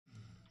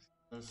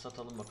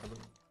Satalım bakalım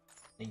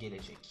ne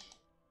gelecek.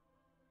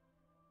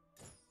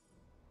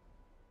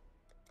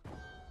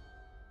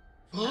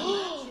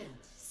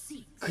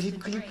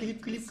 Klip.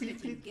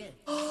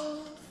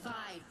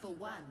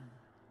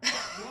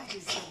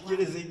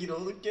 Gene zengin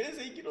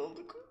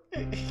olduk,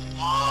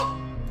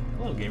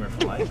 Hello, gamer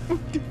for life.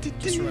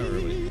 Just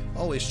remember,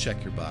 always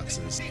check your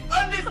boxes.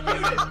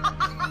 Undisputed!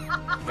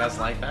 You guys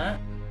like that?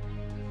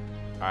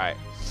 Alright.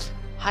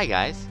 Hi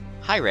guys.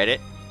 Hi Reddit.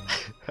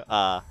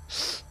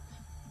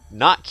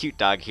 Not cute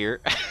dog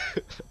here.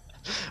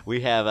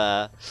 We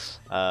have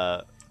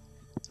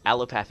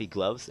allopathy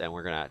gloves and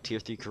we're gonna tier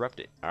 3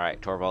 corrupt it.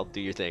 Alright, Torvald, do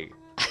your thing.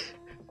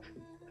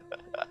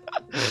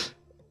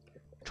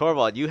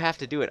 Torvald, you have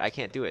to do it. I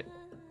can't do it.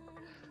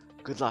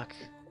 Good luck.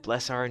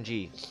 Bless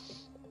RNG.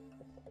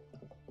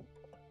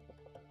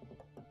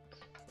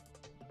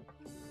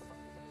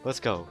 Let's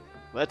go.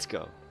 Let's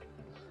go.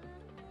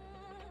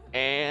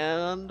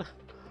 And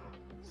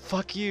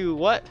fuck you.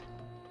 What?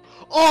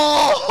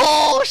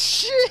 Oh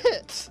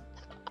shit!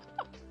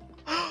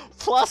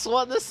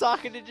 +1 the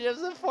socket to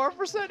gems and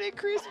 4%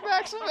 increased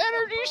maximum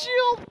energy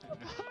shield.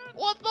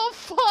 What the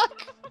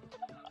fuck?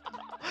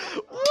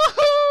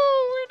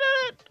 Woohoo! We did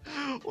it!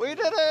 We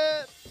did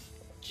it!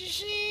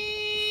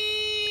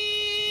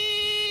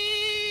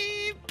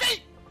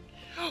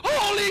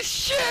 Holy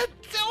shit!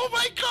 Oh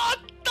my god!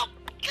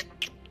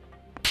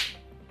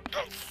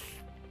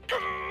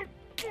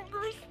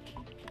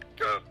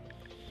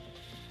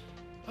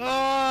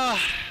 Ah,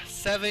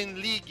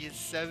 7 league.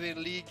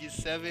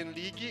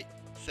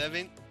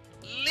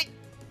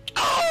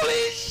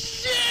 Holy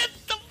shit!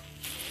 The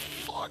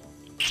fuck?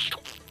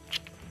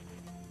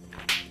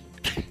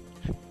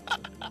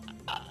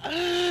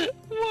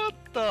 What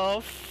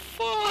the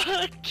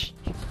fuck?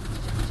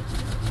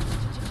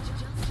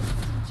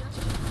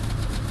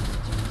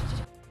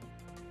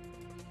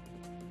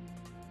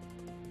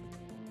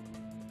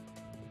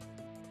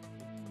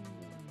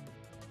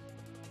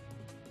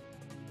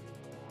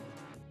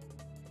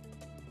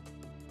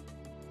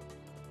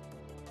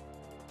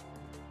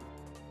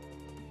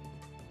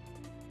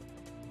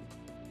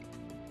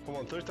 Come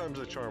on, 3 times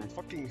the charm.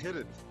 Fucking hit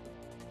it.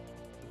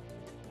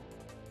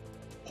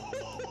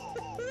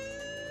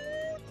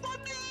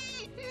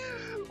 Money!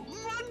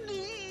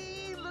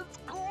 Money! Let's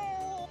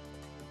go!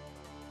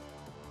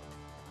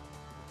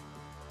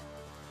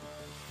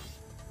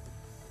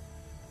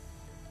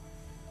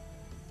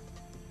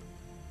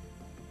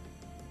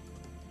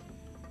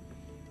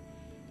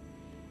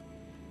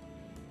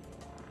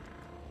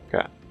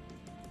 Okay,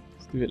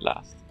 let's do it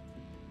last.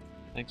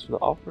 Thanks for the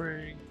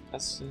offering,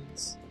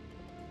 essence.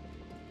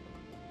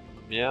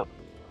 Yep,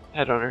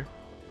 headhunter.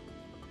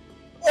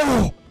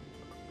 Oh!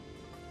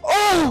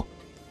 Oh!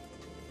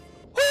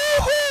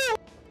 Woohoo!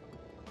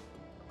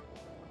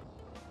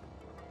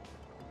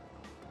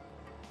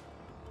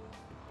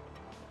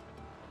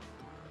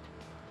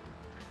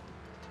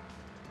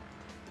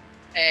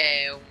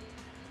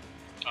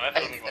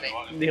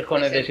 Dijo,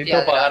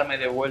 necesito pagarme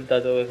de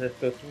vuelta todos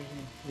estos.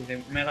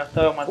 Dice, me he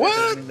gastado más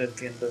de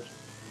 3.300.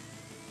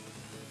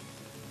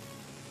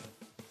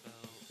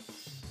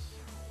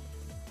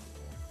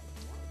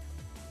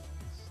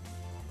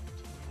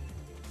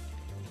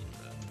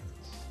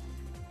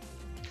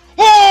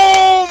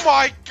 Oh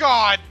my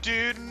god,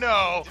 dude,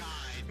 no.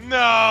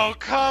 No,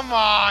 come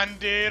on,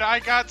 dude. I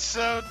got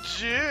so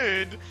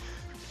Jude.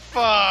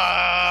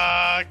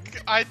 Fuck.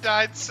 I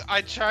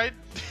tried.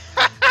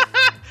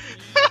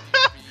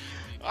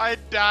 I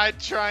died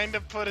trying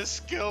to put a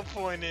skill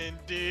point in,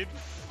 dude.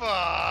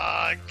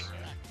 Fuck.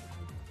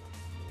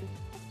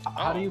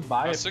 How do you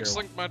buy I it?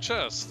 6-linked my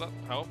chest. That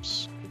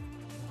helps.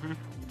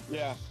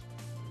 Yeah.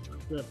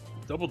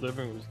 Double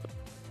dipping was.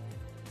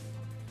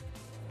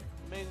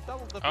 I mean,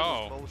 double dipping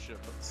Oh. is bullshit.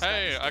 But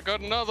Hey, I got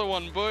another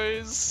one,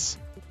 boys.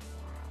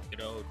 You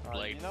know,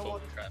 blade you know full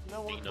what? trap You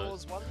know what, Dinos.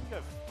 Laws? Why don't you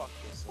go fuck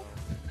yourself?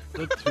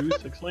 The 2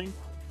 6-link?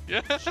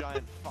 Yeah.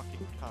 Giant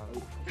fucking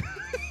cunt.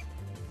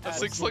 I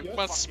 6-linked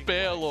my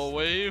spell or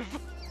wave.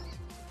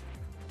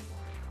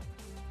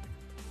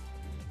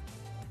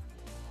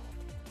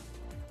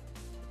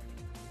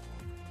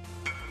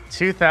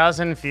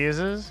 $2,000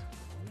 fuses?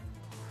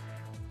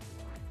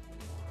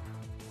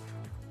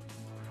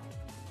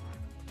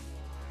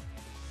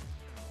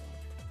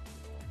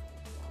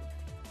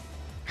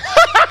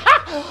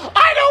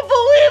 I don't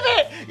believe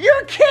it!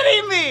 You're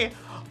kidding me!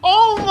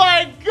 Oh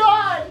my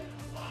god!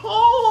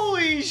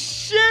 Holy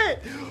shit!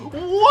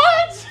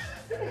 What?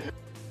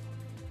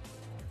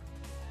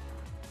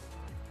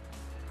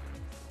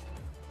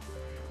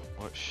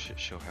 What shit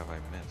show have I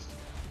missed?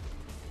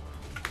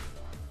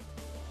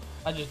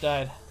 I just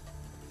died.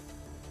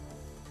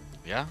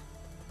 Yeah?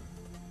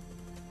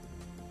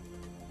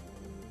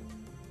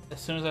 As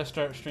soon as I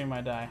start stream,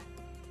 I die.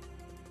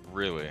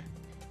 Really?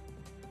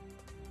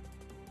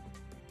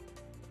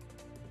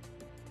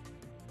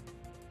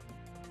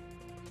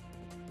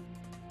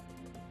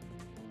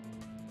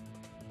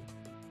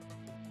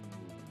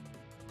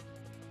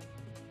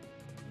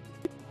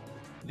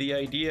 The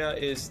idea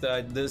is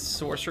that this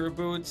sorcerer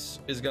boots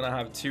is gonna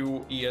have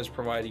 2 ES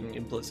providing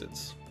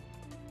implicits.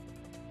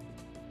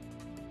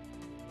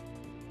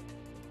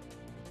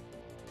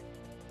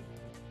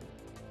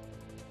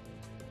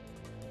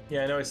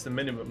 Yeah, I know it's the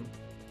minimum.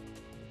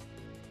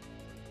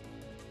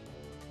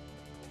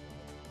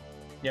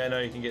 Yeah, I know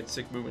you can get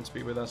sick movement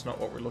speed, but that's not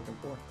what we're looking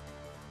for.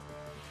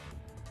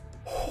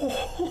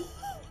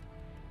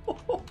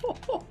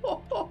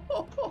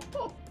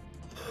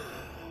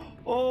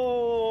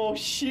 Oh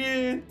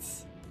shit!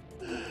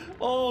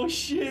 Oh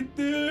shit,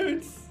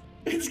 dudes!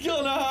 It's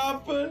gonna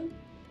happen!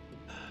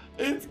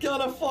 It's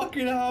gonna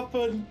fucking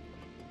happen!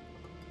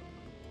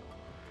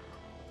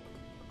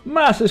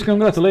 Massive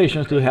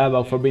congratulations to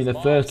Havoc for being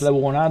the first level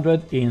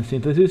 100 in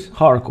Synthesis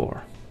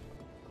Hardcore.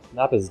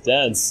 Snap is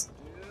dense.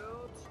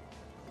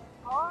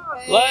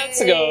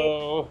 Let's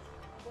go!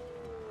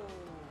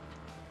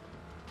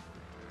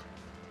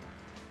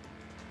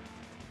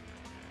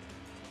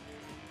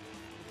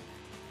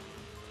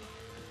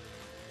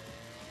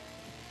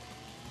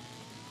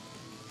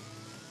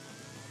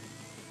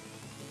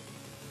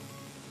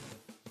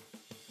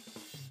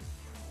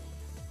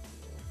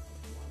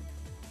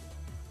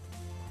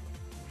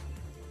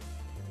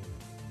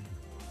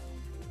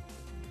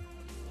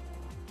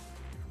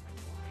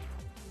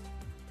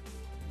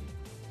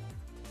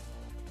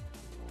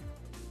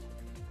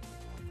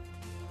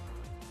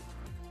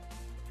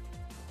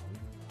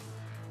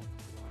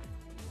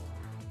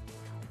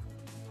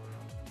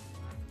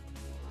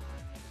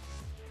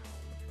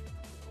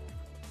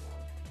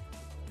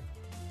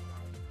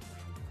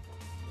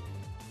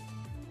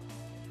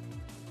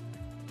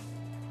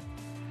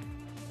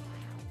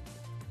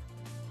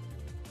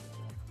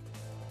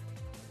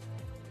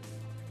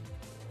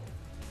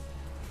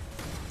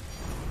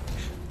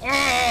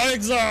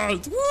 Exile!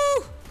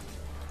 Woo!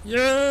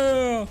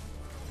 Yeah!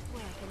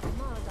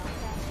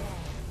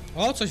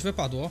 O, coś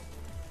wypadło.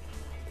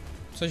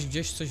 Coś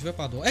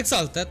wypadło.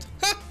 Exalted!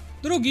 Ha!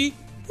 Drugi!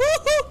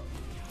 Woohoo!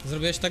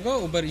 Zrobiłeś tego?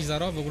 Uber i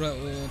Zaro? W ogóle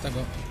tego.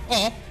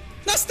 O!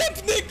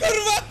 Następny,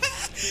 kurwa!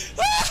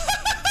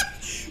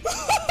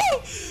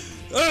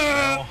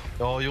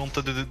 Ja,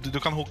 Jonte, du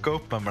kan hooka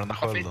upp mig med den där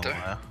skölden.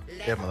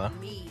 Ge mig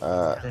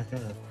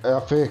det.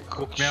 Jag fick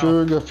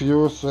 20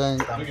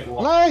 fusing.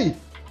 Nej!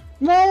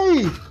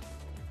 Nej!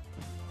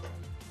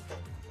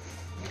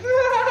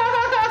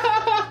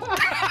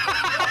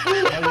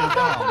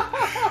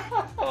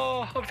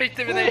 Han fick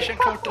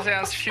divination-kort och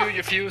hans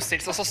 20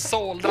 fusings och så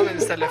sålde han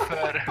istället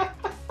för...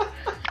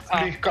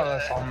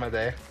 Lyckades han med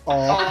det?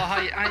 Ja,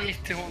 han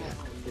gick till honom.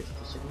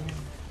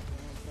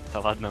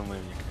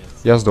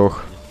 Я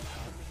сдох.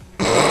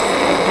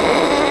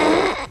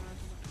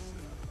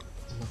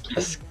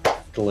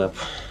 Склеп.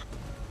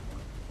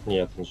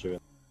 Нет, не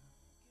живет.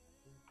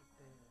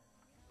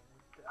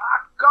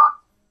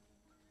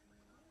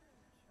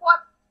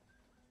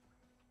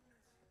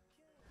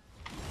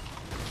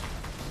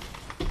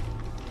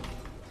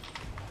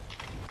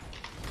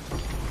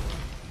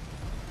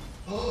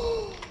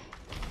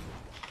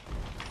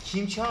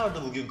 Kim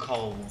çağırdı bugün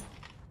kavmu?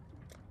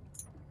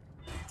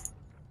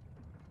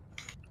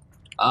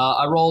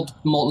 I rolled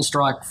Molten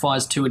Strike,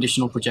 fires 2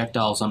 additional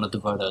projectiles on the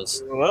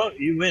Devotos. Well,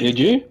 you win. Did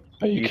you?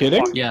 Are you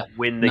kidding? Yeah.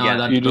 Win the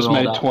game. You just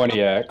made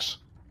 20x.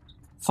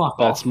 Fuck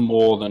That's off.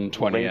 more than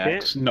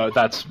 20x. No,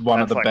 that's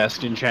one of the like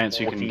best enchants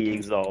you can 40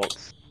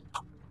 exalts.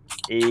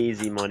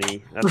 Easy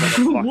money. That's like a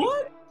fucking...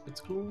 What?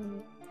 It's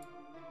cool.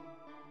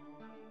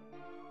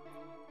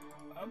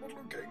 I'm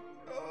okay.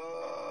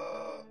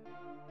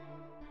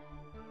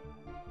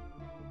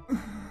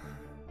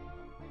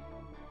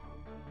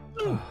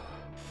 Oh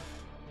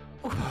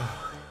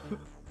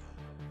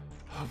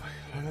my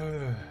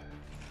god.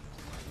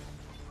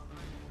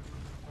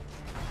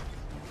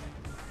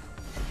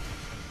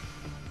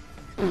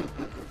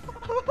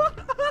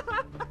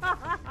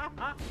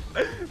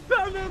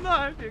 Да ну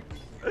нафиг!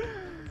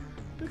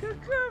 Да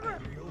какая она?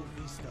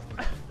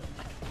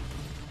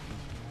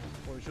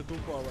 Ой, что-то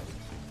упало.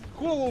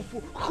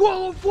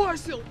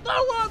 Холофосил!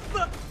 Да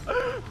ладно!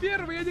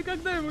 Первый, я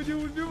никогда его не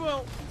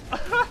убивал.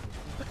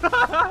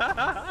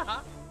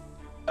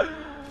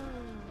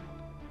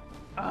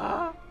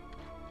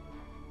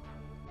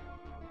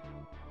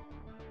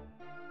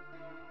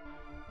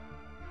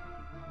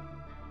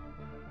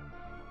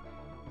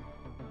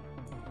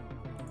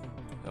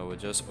 I will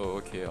just... Oh,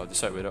 okay, I'll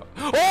decide whether...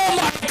 Oh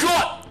my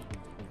god!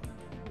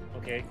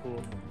 Okay,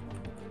 cool.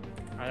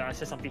 I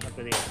said something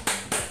happening.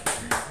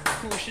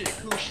 Cool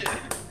shit.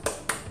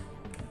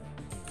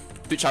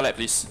 Twitch highlight,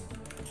 please.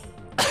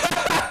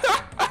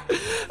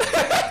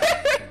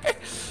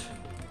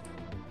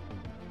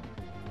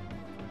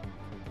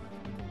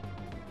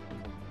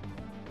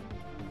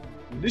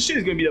 This shit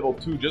is gonna be level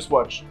 2, just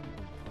watch.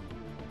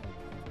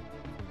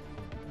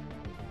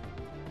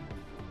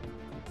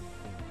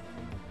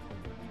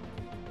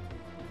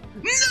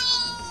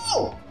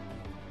 No!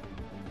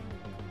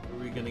 What are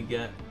we gonna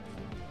get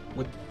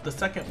with the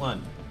second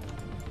one?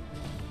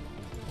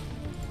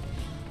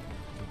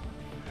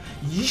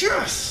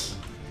 Yes!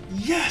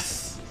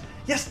 Yes!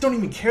 Yes, don't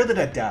even care that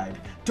I died.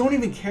 Don't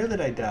even care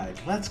that I died.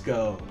 Let's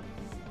go.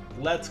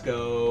 Let's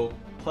go.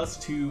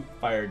 +2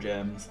 fire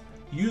gems.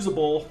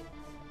 Usable.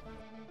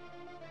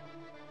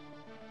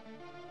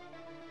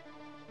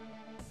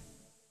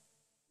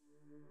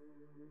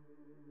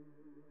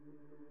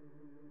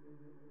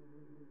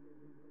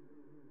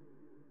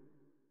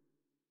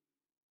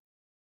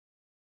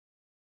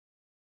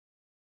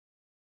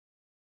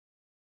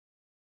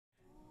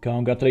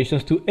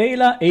 Congratulations to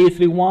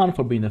Ayla831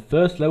 for being the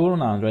first level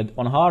 100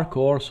 on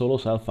hardcore solo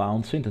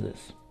self-found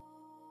synthesis.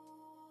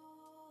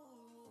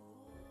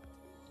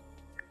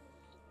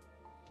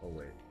 Oh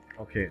wait.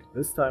 Okay,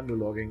 this time we're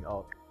logging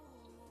out.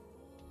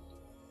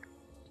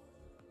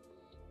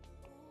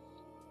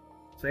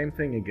 Same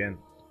thing again.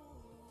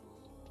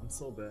 I'm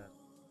so bad.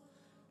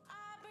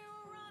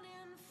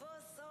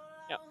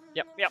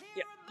 Ja,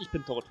 ich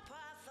bin tot.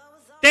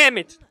 Damn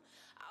it!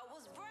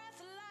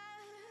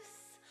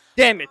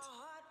 Damn it!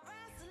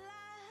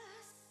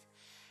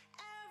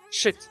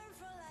 Shit!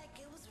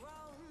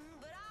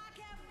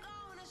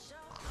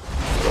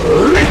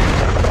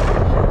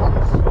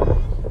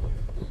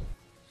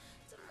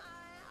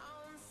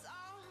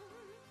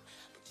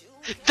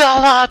 Да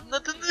ладно,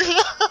 да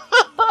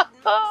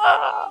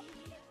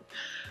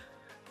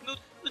ну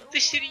ты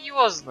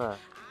серьезно?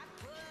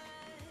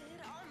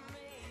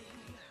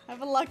 I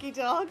have a lucky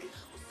dog.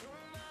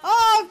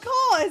 Oh, of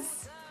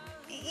course!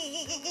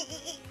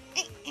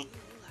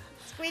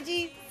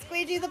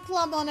 Squeegee the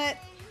plum on it.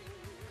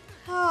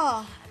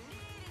 Oh.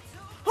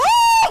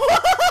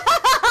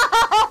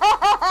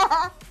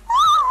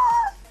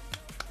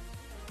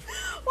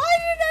 Why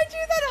didn't I do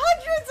that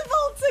hundreds of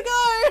volts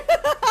ago?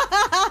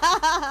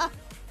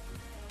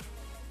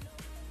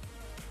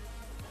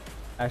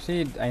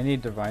 Actually, I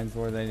need Divines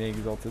more than I need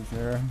Exalted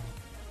Mirror.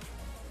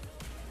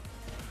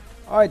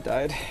 Oh, I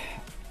died.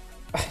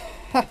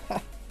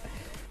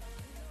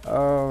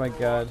 Oh my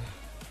god.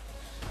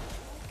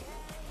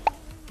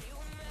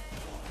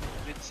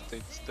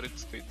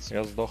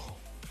 Я сдох.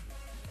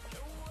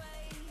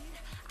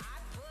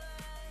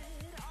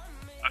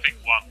 I think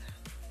 1.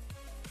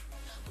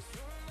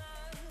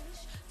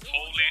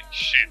 Holy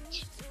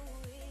shit.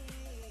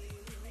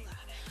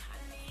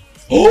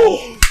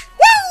 Oh!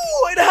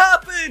 Woo! It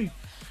happened!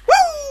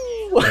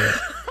 Woo!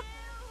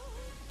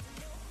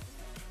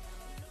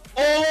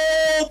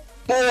 Oh,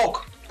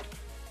 fuck!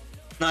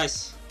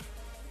 Nice.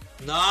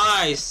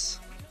 Nice!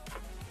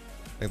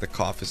 Like the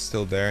cough is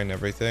still there and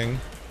everything.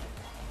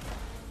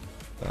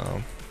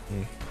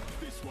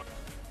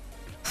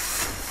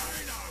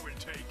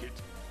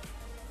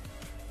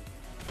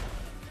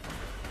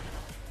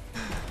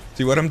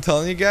 See what I'm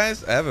telling you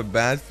guys? I have a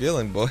bad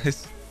feeling,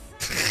 boys.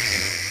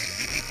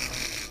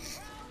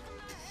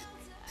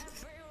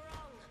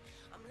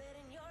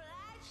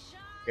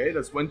 Okay,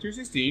 that's 1 tier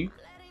 16.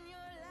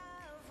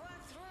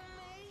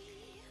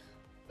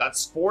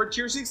 That's 4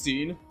 tier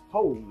 16.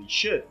 Holy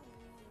shit.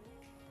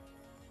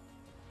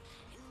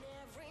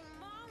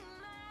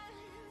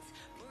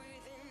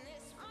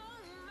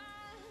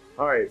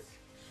 Alright.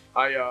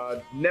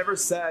 I never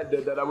said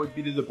that I would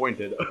be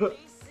disappointed.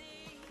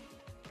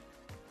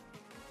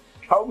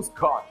 Cow was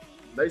caught.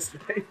 Nice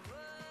name.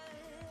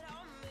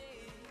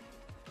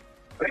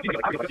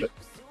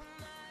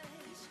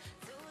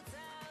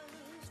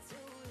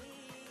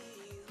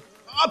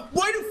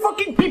 Why do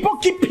fucking people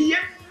keep PM?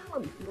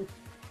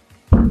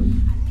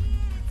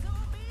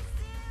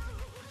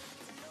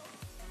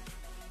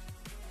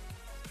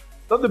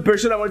 Not the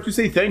person I want to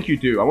say thank you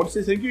to. I want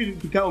to say thank you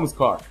to Callum's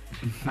car.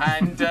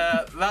 And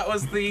that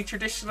was the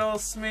traditional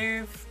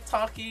smooth,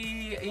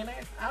 talky,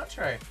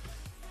 outro.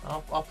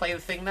 I'll play the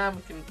thing now.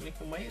 We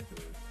can wait.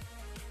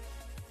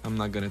 I'm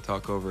not gonna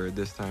talk over it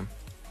this time.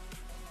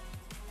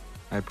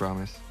 I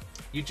promise.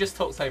 You just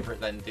talked over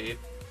it then, dude.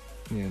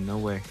 Yeah, no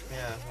way.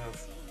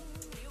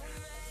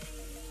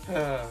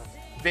 Yeah.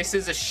 This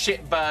is a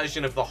shit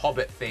version of the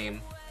Hobbit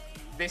theme.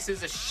 This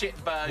is a shit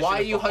version of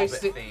the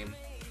Hobbit theme.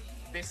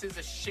 This is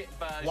a shit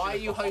version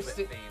of the Hobbit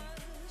theme.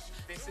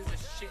 This is a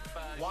shit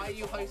version. Why are you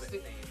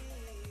hosting?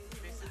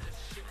 This is a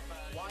shit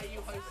version. Why are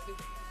you hosting?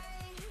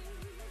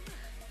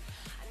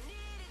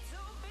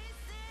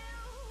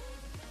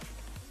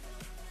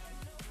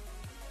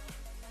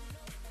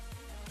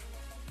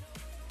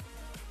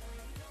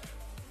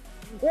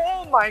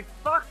 Oh my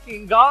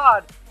fucking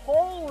god!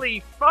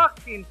 Holy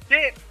fucking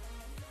shit!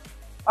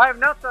 I have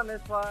not done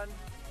this one.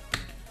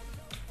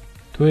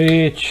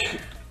 Twitch,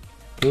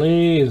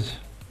 please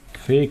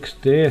fix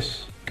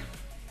this.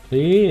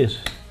 Please.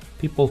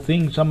 People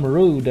think I'm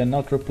rude and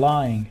not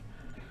replying.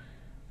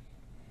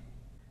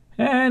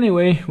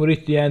 Anyway, we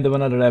reached the end of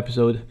another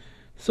episode.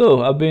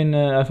 So I've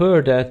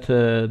heard that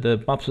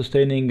the map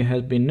sustaining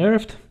has been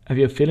nerfed. Have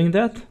you feeling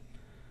that?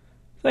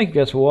 Thank you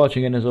guys for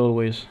watching, and as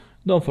always,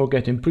 don't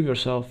forget to improve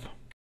yourself.